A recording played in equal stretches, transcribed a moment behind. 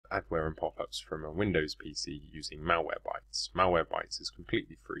adware and pop-ups from a Windows PC using Malwarebytes. Malwarebytes is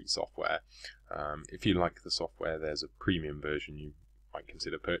completely free software. If you like the software, there's a premium version you might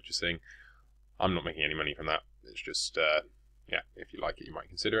consider purchasing. I'm not making any money from that. It's just, yeah, if you like it, you might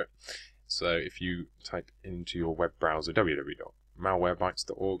consider it. So if you type into your web browser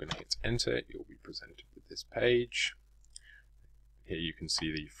www.malwarebytes.org and hit enter, you'll be presented with this page. Here you can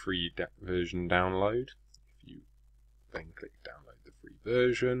see the free version download. If you then click download the free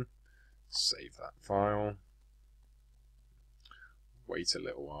version, save that file, wait a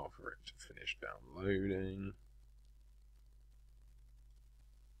little while for it to finish downloading.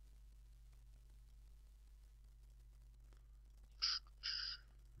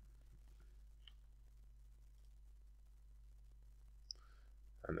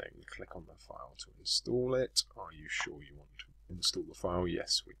 And then click on the file to install it. Are you sure you want to install the file?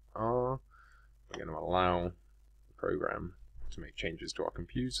 Yes, we are. We're going to allow the program to make changes to our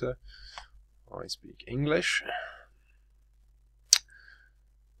computer. I speak English.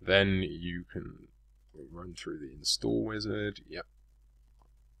 Then you can run through the install wizard. Yep.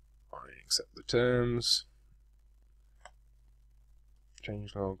 I accept the terms.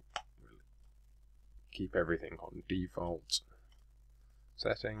 Changelog. We'll keep everything on default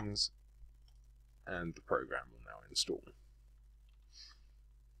settings, and the program will now install.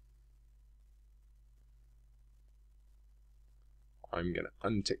 I'm going to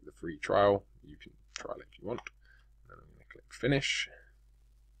untick the free trial. You can trial it if you want. And then I'm going to click finish.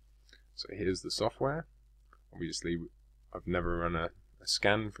 So here's the software. Obviously, I've never run a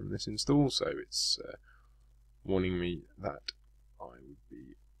scan from this install, so it's warning me that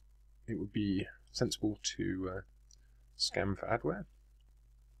it would be sensible to scan for adware.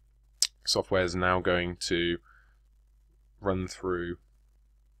 Software is now going to run through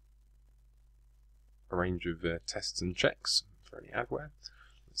a range of tests and checks for any adware.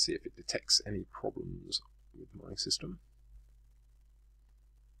 Let's see if it detects any problems with my system.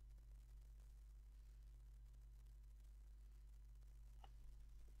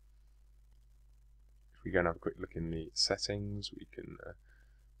 If we go and have a quick look in the settings, we can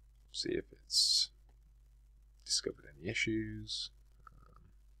see if it's discovered any issues.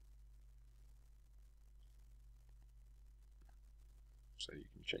 So you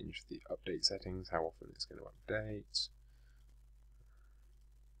can change the update settings, how often it's going to update.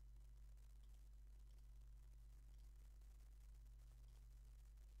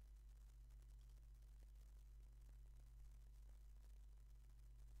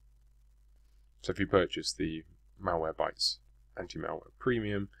 So if you purchase the Malwarebytes Anti-Malware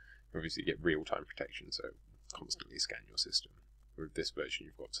Premium, you obviously get real-time protection, so constantly scan your system. With this version,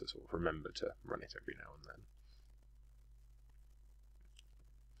 you've got to sort of remember to run it every now and then.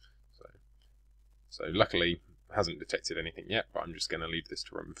 So luckily, it hasn't detected anything yet, but I'm just going to leave this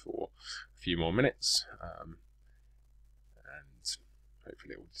to run for a few more minutes, and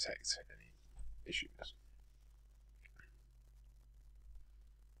hopefully it will detect any issues.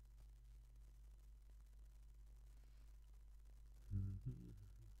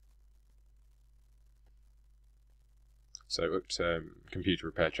 So at Computer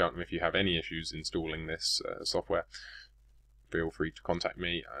Repair Cheltenham, if you have any issues installing this software, feel free to contact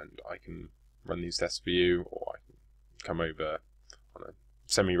me and I can run these tests for you, or I can come over on a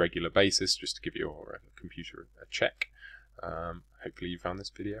semi-regular basis just to give your computer a check. Hopefully you found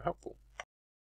this video helpful.